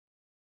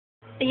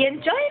Are you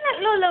enjoying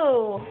it,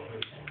 Lolo?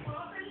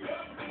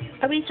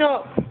 A wee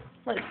drop.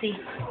 Let's see.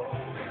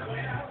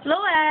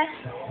 Lois!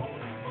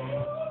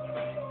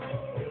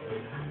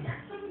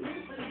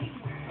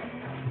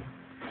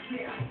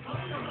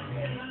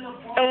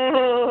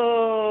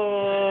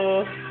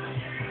 Oh!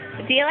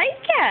 Do you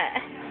like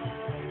it?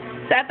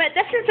 It's a bit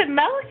different from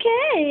milk,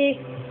 eh?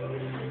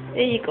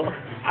 There you go.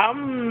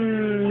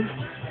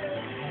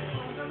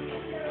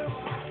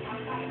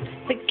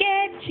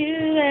 Forget you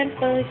and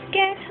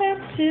forget her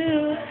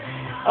too.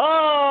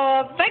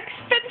 Oh, big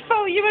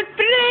spoonful, you were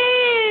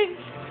brave!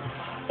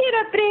 You're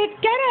a brave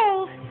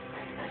girl.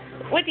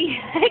 What do you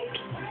think?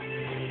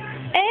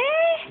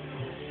 Eh?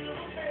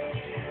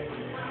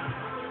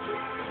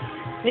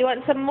 You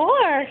want some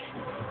more?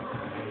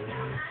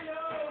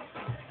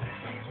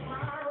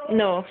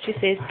 No, she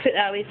says, put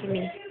that away from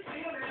me.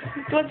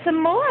 Do you want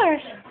some more?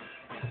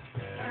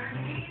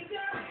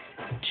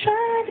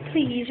 Try to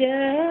please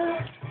you.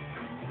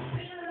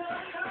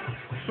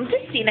 I'm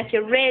just seeing if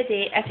you're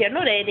ready. If you're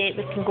not ready,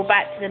 we can go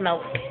back to the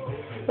milk.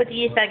 What do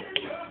you think?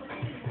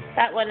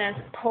 That one is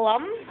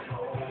plum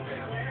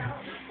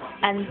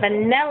and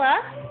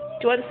vanilla.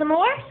 Do you want some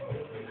more?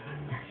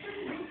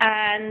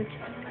 And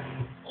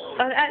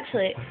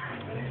actually,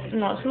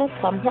 no, it's no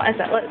plum. What is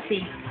it? Let's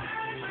see.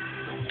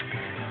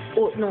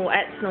 Oh no,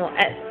 it's not.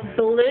 It's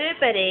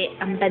blueberry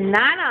and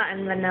banana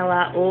and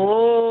vanilla.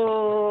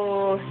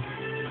 Oh,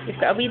 you've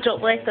got a wee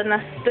drop left on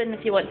this spoon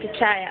if you want to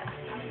try it.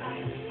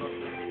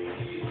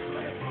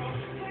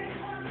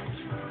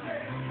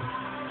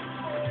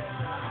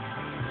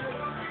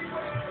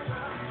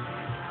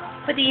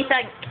 What do you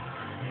think?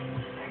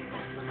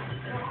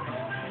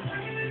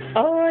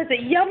 Oh, is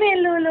it yummy,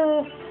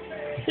 Lolo?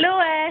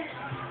 Lois,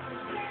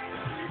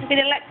 you're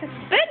going to lick the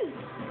spoon?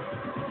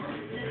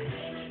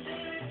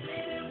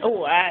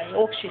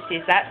 Oh, she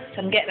says that.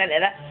 So I'm getting into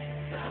this.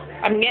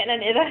 I'm getting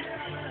into this.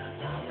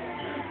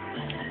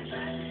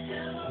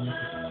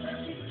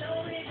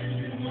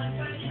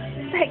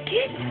 Is that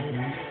good?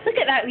 Look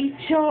at that wee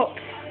chop.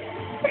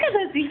 Look at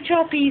those wee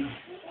choppies.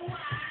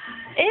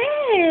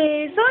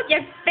 Hey, stop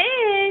your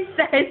face.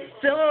 That is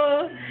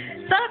so.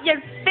 Stop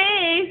your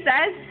face.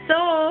 That is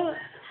so.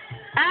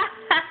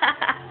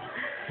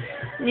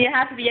 You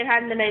have to be your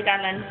hand now,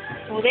 darling.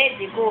 Well, there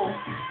you go.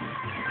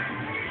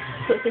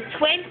 So it's the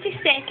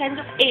 22nd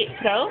of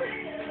April,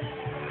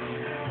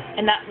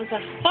 and that was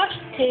our first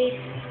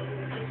taste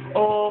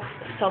of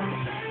some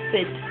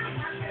food.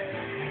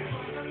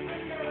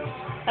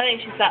 I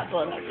think she's that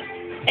bothered.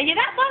 Are you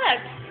that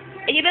bothered?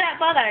 Are you that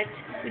bothered?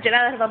 Would you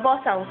rather have a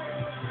bottle?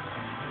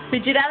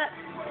 Would you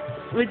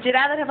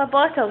rather have a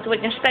bottle? Do you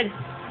want your spoon?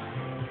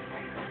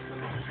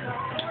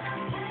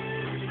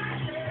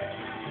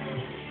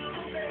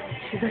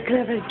 She's a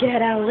clever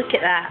girl. Look at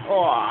that.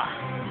 Oh.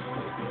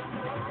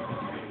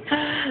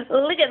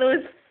 Look at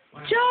those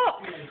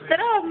chops.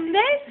 They're all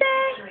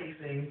messy.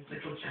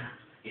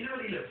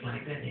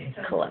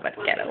 Clever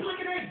girl.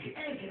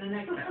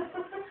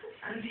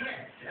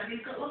 And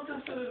he's got lots of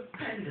sort of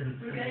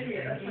pendants.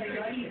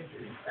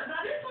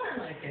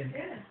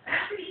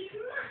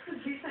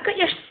 Got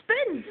your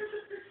spoon.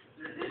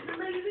 This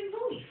amazing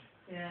voice.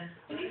 Yeah.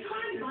 And he's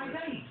highly by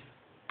date.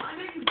 I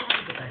know you buy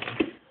the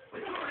date.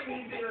 We're not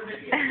going to do a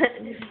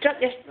video. Just drop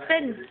your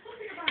spoon.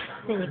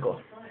 There you go.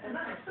 And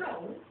that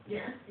song,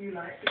 yes, you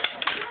like it.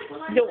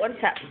 You don't want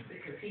it.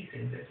 Because he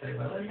sings it so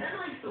well. And then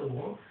I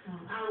saw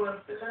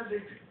our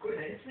beloved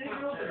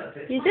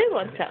Gwyneth. You do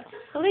want it.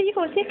 Well, there you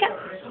go. Take it.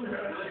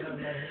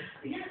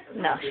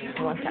 No, she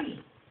doesn't want it.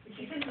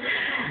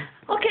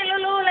 Okay,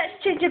 Lolo,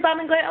 let's change your bum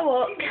and go out a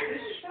walk.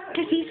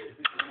 Kisses.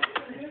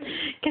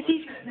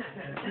 Kisses.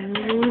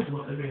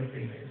 What the real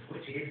thing is,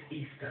 which is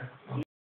Easter.